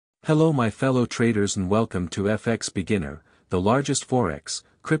Hello my fellow traders and welcome to FX Beginner, the largest forex,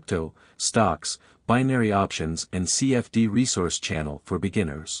 crypto, stocks, binary options and CFD resource channel for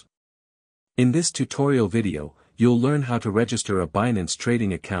beginners. In this tutorial video, you'll learn how to register a Binance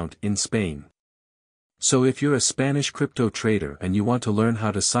trading account in Spain. So if you're a Spanish crypto trader and you want to learn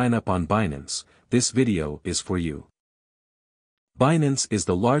how to sign up on Binance, this video is for you. Binance is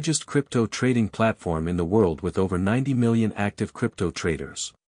the largest crypto trading platform in the world with over 90 million active crypto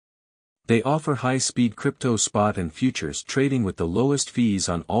traders. They offer high-speed crypto spot and futures trading with the lowest fees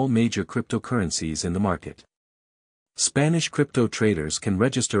on all major cryptocurrencies in the market. Spanish crypto traders can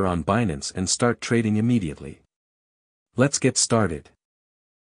register on Binance and start trading immediately. Let's get started.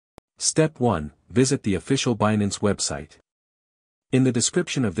 Step 1. Visit the official Binance website. In the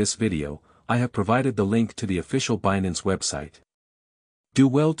description of this video, I have provided the link to the official Binance website. Do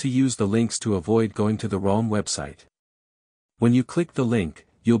well to use the links to avoid going to the wrong website. When you click the link,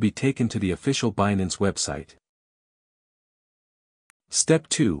 you'll be taken to the official Binance website. Step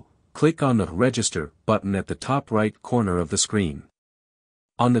 2. Click on the Register button at the top right corner of the screen.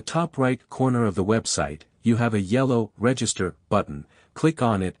 On the top right corner of the website, you have a yellow Register button. Click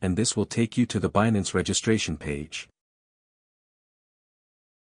on it and this will take you to the Binance registration page.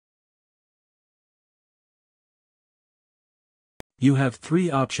 You have three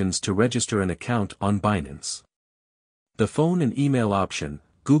options to register an account on Binance: the phone and email option,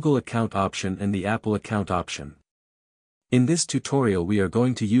 Google account option and the Apple account option. In this tutorial we are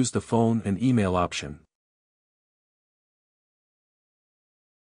going to use the phone and email option.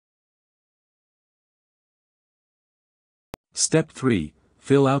 Step 3.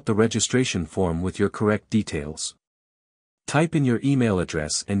 Fill out the registration form with your correct details. Type in your email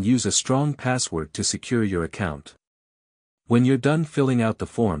address and use a strong password to secure your account. When you're done filling out the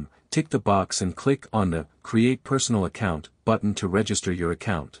form, tick the box and click on the Create Personal Account button to register your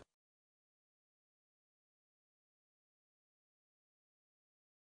account.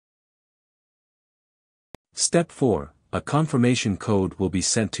 Step 4. A confirmation code will be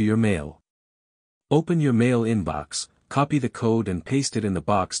sent to your mail. Open your mail inbox, copy the code and paste it in the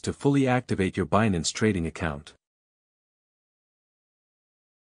box to fully activate your Binance trading account.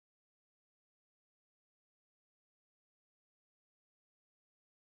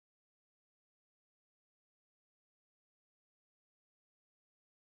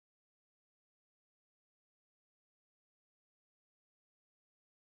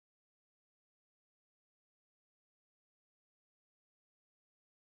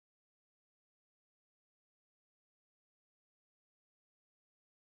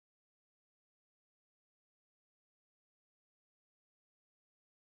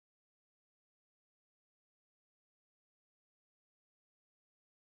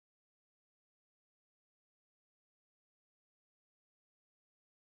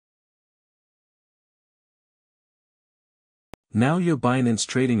 Now your Binance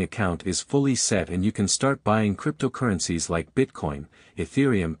trading account is fully set and you can start buying cryptocurrencies like Bitcoin,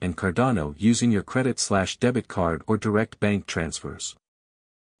 Ethereum and Cardano using your credit/debit card or direct bank transfers.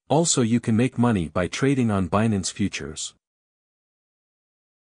 Also you can make money by trading on Binance futures.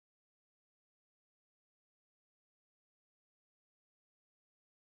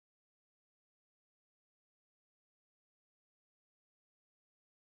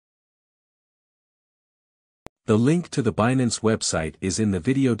 The link to the Binance website is in the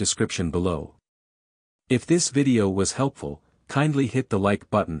video description below. If this video was helpful, kindly hit the like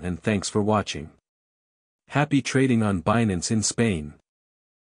button and thanks for watching. Happy trading on Binance in Spain.